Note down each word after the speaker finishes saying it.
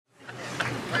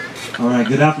All right,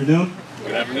 good afternoon.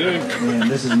 Good afternoon.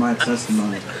 And this is my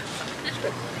testimony.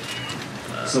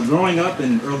 So growing up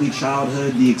in early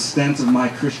childhood, the extent of my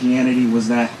Christianity was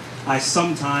that I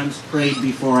sometimes prayed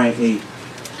before I ate.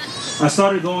 I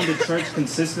started going to church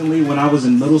consistently when I was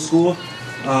in middle school.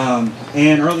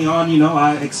 And early on,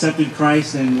 I accepted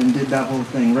Christ and did that whole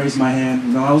thing, raised my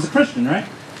hand. I was a Christian, right?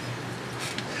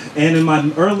 And in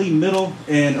my early middle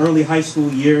and early high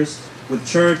school years, with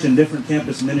church and different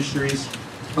campus ministries,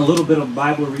 a little bit of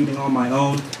Bible reading on my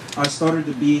own, I started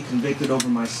to be convicted over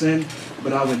my sin,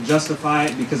 but I would justify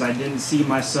it because I didn't see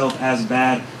myself as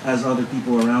bad as other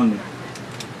people around me.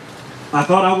 I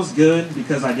thought I was good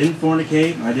because I didn't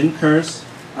fornicate, I didn't curse,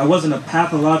 I wasn't a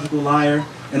pathological liar,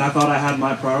 and I thought I had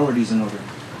my priorities in order.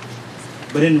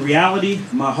 But in reality,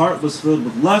 my heart was filled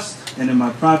with lust, and in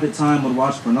my private time would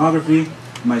watch pornography.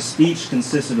 My speech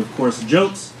consisted of coarse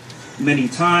jokes. Many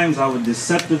times I would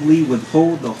deceptively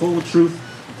withhold the whole truth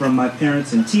from my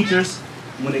parents and teachers.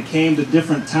 When it came to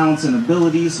different talents and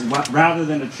abilities, rather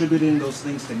than attributing those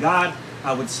things to God,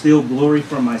 I would steal glory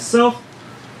for myself.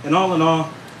 And all in all,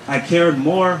 I cared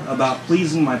more about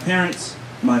pleasing my parents,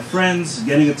 my friends,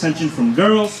 getting attention from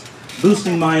girls,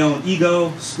 boosting my own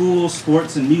ego, school,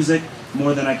 sports, and music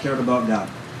more than I cared about God.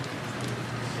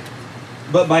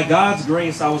 But by God's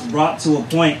grace, I was brought to a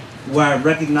point where I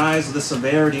recognized the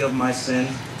severity of my sin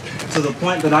to the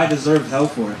point that I deserved hell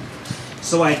for it.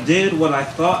 So I did what I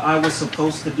thought I was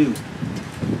supposed to do: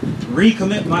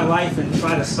 recommit my life and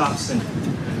try to stop sinning.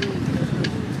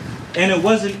 And it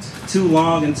wasn't too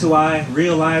long until I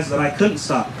realized that I couldn't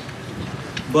stop.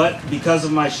 But because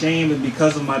of my shame and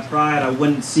because of my pride, I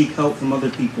wouldn't seek help from other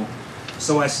people.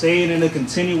 So I stayed in a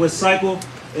continuous cycle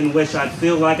in which I'd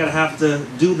feel like I'd have to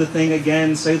do the thing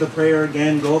again, say the prayer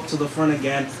again, go up to the front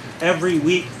again every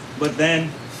week, but then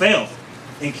fail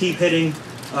and keep hitting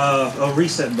a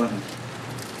reset button.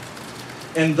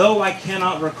 And though I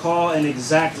cannot recall an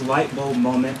exact light bulb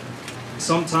moment,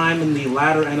 sometime in the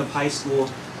latter end of high school,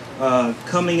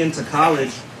 coming into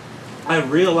college, I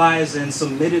realized and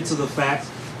submitted to the fact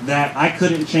that I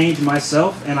couldn't change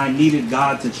myself and I needed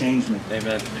God to change me.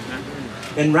 Amen.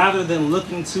 And rather than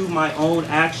looking to my own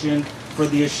action for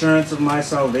the assurance of my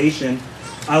salvation,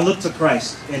 I looked to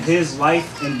Christ and His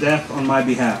life and death on my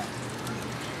behalf.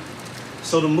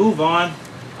 So to move on,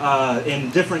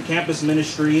 in different campus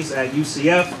ministries at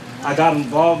UCF, I got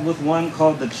involved with one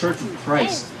called the Church of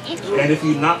Christ. And if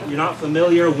you're not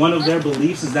familiar, one of their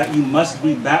beliefs is that you must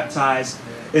be baptized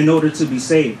in order to be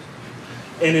saved.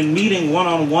 And in meeting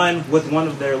one-on-one with one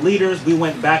of their leaders, we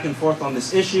went back and forth on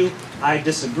this issue. I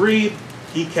disagreed.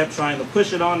 He kept trying to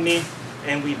push it on me.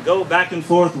 And we'd go back and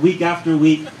forth week after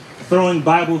week, throwing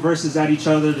Bible verses at each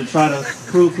other to try to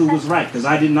prove who was right. Because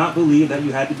I did not believe that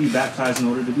you had to be baptized in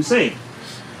order to be saved.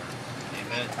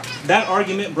 Amen. That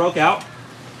argument broke out.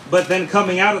 But then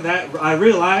coming out of that, I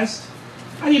realized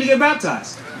I need to get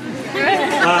baptized.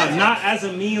 Not as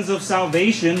a means of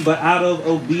salvation, but out of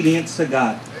obedience to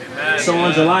God. Amen. So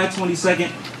on July 22nd,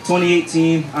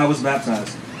 2018, I was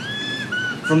baptized.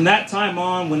 From that time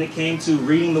on, when it came to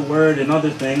reading the Word and other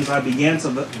things, I began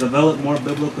to develop more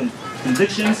biblical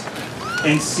convictions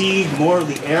and see more of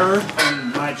the error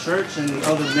in my church and the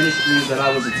other ministries that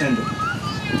I was attending.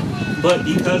 But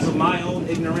because of my own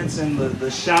ignorance and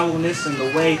the shallowness and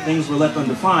the way things were left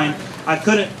undefined, I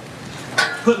couldn't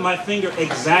put my finger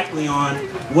exactly on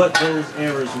what those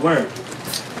errors were.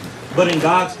 But in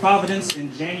God's providence,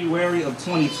 in January of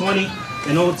 2020,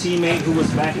 an old teammate who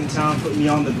was back in town put me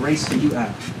on the Grace to You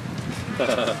app.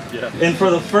 Yeah. And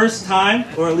for the first time,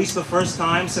 or at least the first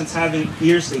time since having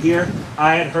ears to hear,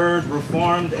 I had heard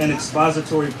reformed and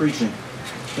expository preaching.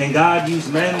 And God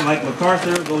used men like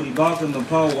MacArthur, Bodie Balkin, and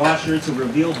Paul Washer to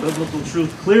reveal biblical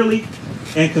truth clearly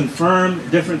and confirm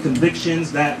different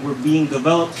convictions that were being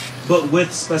developed, but with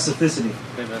specificity.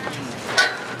 Amen.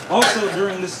 Also,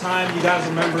 during this time, you guys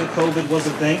remember COVID was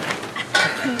a thing.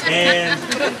 And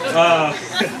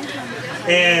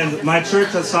my church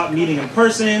had stopped meeting in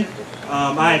person.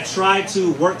 I had tried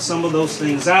to work some of those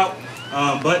things out,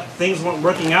 but things weren't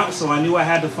working out, so I knew I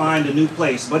had to find a new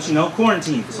place. But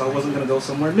quarantine, so I wasn't going to go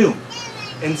somewhere new.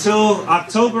 Until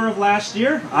October of last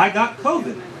year, I got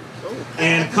COVID.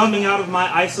 And coming out of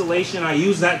my isolation, I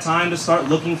used that time to start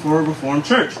looking for a Reformed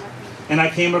church. And I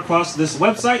came across this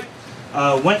website,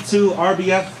 went to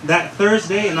RBF that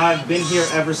Thursday, and I've been here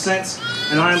ever since.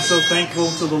 And I am so thankful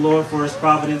to the Lord for His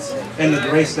providence and the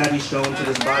grace that He's shown to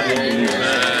this body of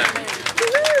believers.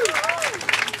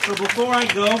 So before I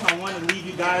go, I want to leave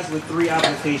you guys with 3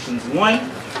 applications. 1,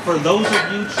 for those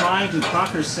of you trying to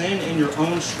conquer sin in your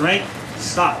own strength,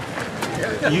 stop.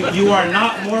 You are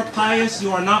not more pious.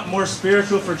 You are not more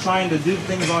spiritual for trying to do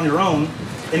things on your own.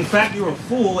 In fact, you're a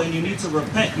fool and you need to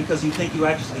repent because you think you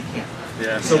actually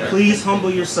can. So please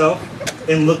humble yourself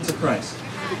and look to Christ.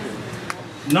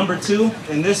 Number 2,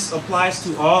 and this applies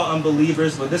to all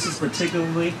unbelievers, but this is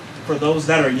particularly for those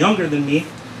that are younger than me.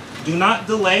 Do not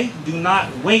delay, do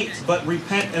not wait, but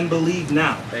repent and believe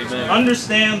now. Amen.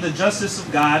 Understand the justice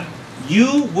of God.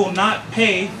 You will not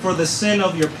pay for the sin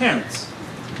of your parents,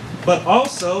 but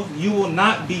also you will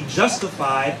not be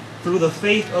justified through the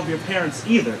faith of your parents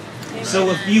either. So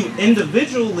if you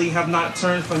individually have not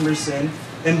turned from your sin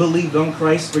and believed on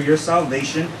Christ for your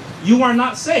salvation, you are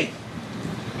not saved.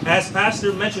 As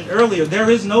Pastor mentioned earlier, there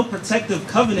is no protective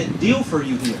covenant deal for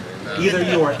you here. Either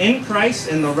you are in Christ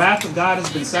and the wrath of God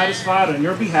has been satisfied on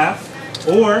your behalf,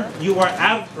 or you are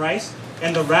out of Christ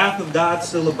and the wrath of God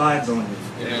still abides on you.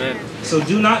 Amen. So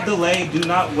do not delay, do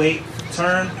not wait,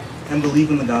 turn and believe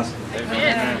in the gospel.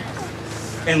 Amen.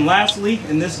 And lastly,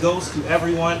 and this goes to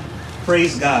everyone,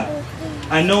 praise God.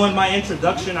 I know in my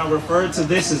introduction I referred to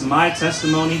this as my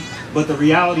testimony, but the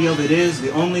reality of it is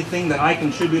the only thing that I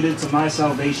contributed to my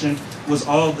salvation was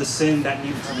all the sin that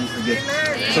needed to be forgiven.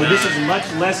 So this is much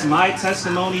less my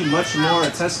testimony, much more a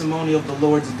testimony of the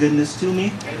Lord's goodness to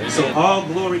me. So all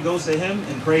glory goes to Him,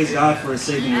 and praise God for His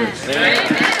saving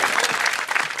grace.